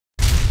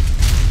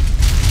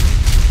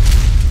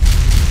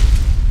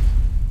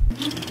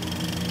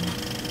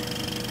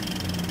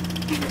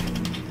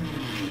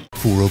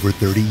For over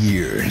 30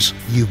 years,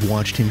 you've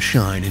watched him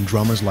shine in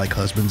dramas like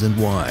Husbands and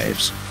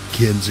Wives,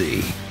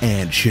 Kinsey,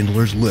 and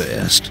Schindler's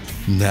List.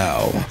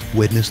 Now,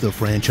 witness the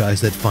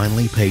franchise that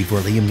finally paid for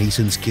Liam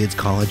Neeson's kids'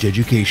 college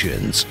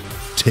educations,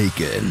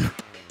 Taken.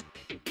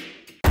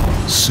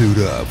 Suit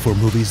up for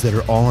movies that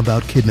are all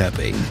about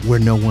kidnapping, where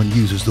no one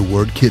uses the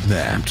word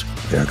kidnapped.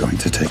 They are going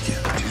to take you.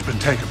 She's been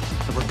taken.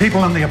 There were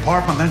people in the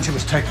apartment, then she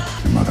was taken.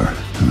 Your mother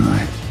and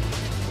I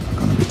are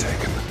going to be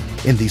taken.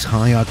 In these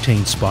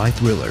high-octane spy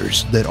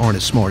thrillers that aren't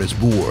as smart as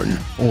Bourne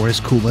or as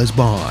cool as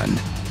Bond,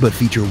 but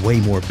feature way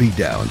more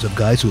beatdowns of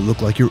guys who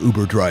look like your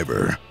Uber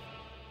driver.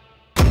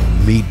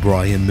 Meet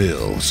Brian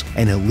Mills,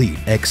 an elite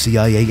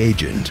ex-CIA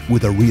agent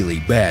with a really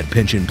bad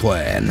pension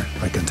plan.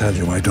 I can tell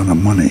you I don't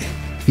have money.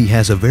 He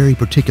has a very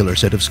particular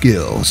set of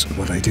skills.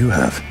 What I do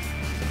have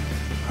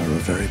are a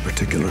very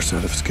particular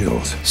set of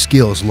skills.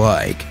 Skills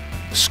like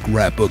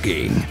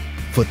scrapbooking,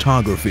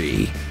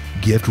 photography,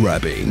 gift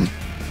wrapping,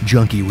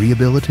 junkie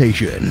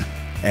rehabilitation,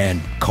 and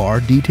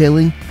car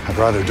detailing. I'd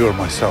rather do it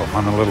myself.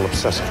 I'm a little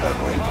obsessive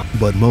that way.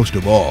 But most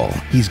of all,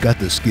 he's got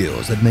the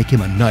skills that make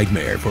him a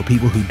nightmare for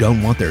people who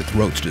don't want their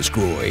throats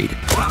destroyed.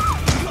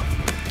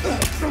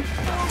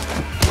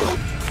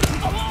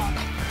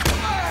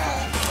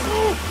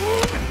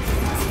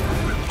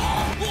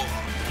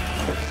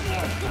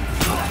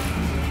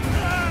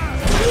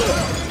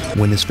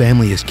 When his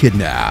family is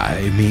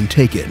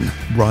taken,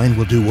 Brian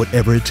will do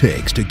whatever it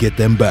takes to get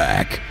them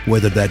back,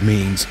 whether that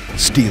means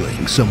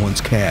stealing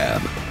someone's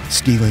cab,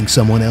 stealing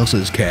someone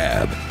else's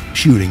cab,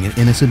 shooting an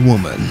innocent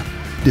woman,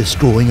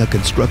 destroying a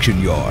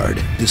construction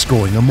yard,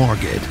 destroying a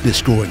market,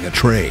 destroying a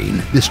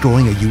train,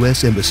 destroying a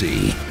U.S.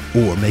 embassy,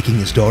 or making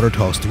his daughter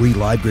toss 3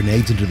 live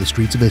grenades into the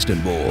streets of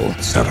Istanbul.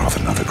 Set off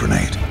another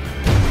grenade.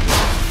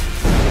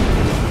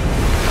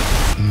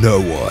 No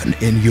one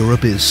in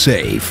Europe is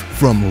safe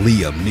from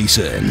Liam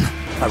Neeson.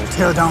 I will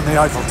tear down the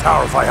Eiffel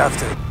Tower if I have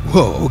to.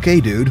 Whoa,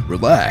 okay dude,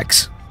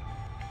 relax.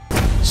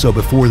 So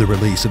before the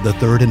release of the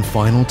third and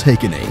final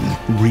Takening,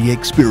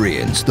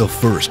 re-experience the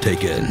first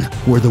Taken,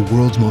 where the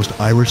world's most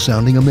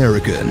Irish-sounding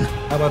American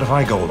How about if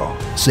I go along?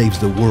 saves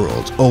the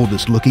world's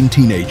oldest-looking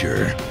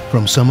teenager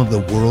from some of the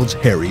world's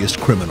hairiest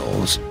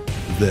criminals.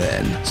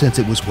 Then, since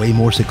it was way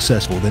more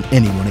successful than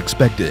anyone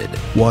expected,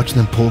 watch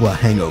them pull a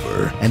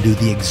hangover and do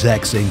the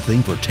exact same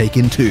thing for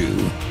Taken 2,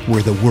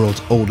 where the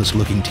world's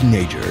oldest-looking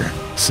teenager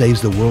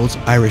saves the world's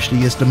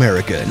Irishiest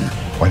American.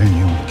 Why didn't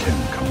you and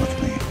Kim come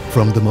with me?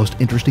 From the most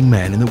interesting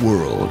man in the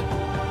world.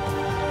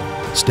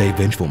 Stay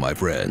vengeful, my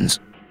friends.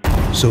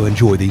 So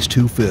enjoy these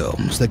 2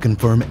 films that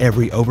confirm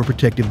every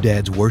overprotective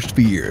dad's worst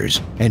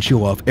fears and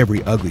show off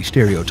every ugly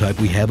stereotype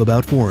we have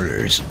about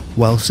foreigners,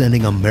 while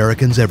sending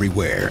Americans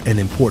everywhere an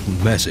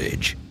important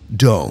message: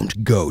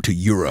 don't go to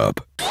Europe.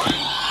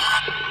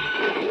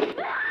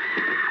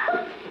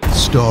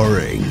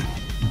 Starring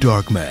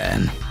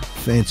Darkman,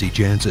 Fancy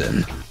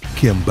Jansen,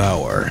 Kim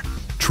Bauer,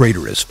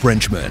 Traitorous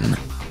Frenchman,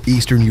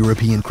 Eastern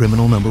European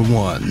Criminal number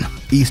 1,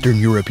 Eastern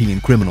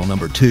European Criminal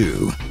number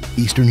 2,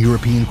 Eastern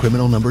European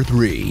Criminal number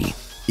 3,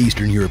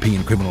 Eastern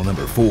European Criminal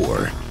number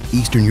 4,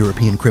 Eastern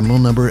European Criminal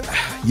number...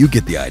 you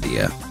get the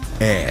idea.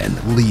 And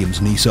Liam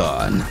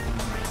Neeson.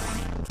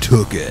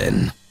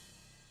 Taken.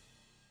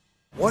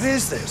 What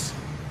is this?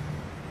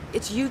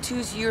 It's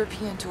U2's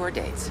European tour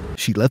dates.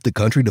 She left the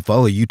country to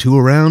follow you 2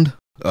 around?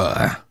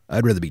 I'd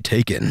rather be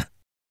taken.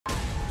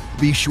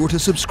 Be sure to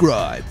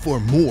subscribe for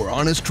more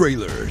honest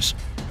trailers.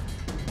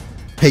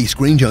 Hey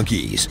Screen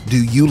Junkies,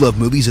 do you love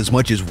movies as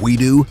much as we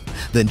do?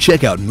 Then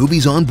check out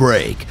Movies on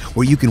Break,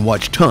 where you can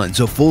watch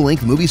tons of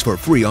full-length movies for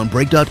free on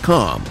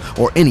Break.com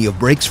or any of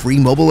Break's free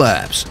mobile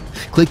apps.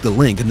 Click the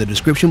link in the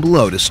description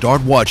below to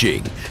start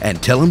watching, and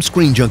tell them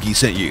Screen Junkie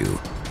sent you.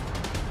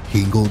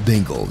 Hingle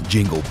dingle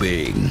jingle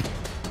bing.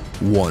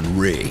 One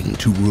ring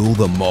to rule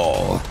them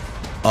all.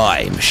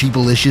 I'm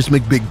Sheepalicious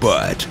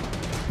McBigbutt.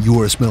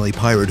 You're a smelly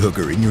pirate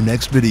hooker in your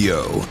next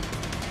video.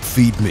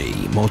 Feed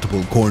me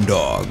multiple corn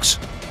dogs.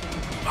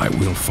 I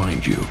will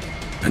find you,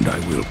 and I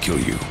will kill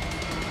you.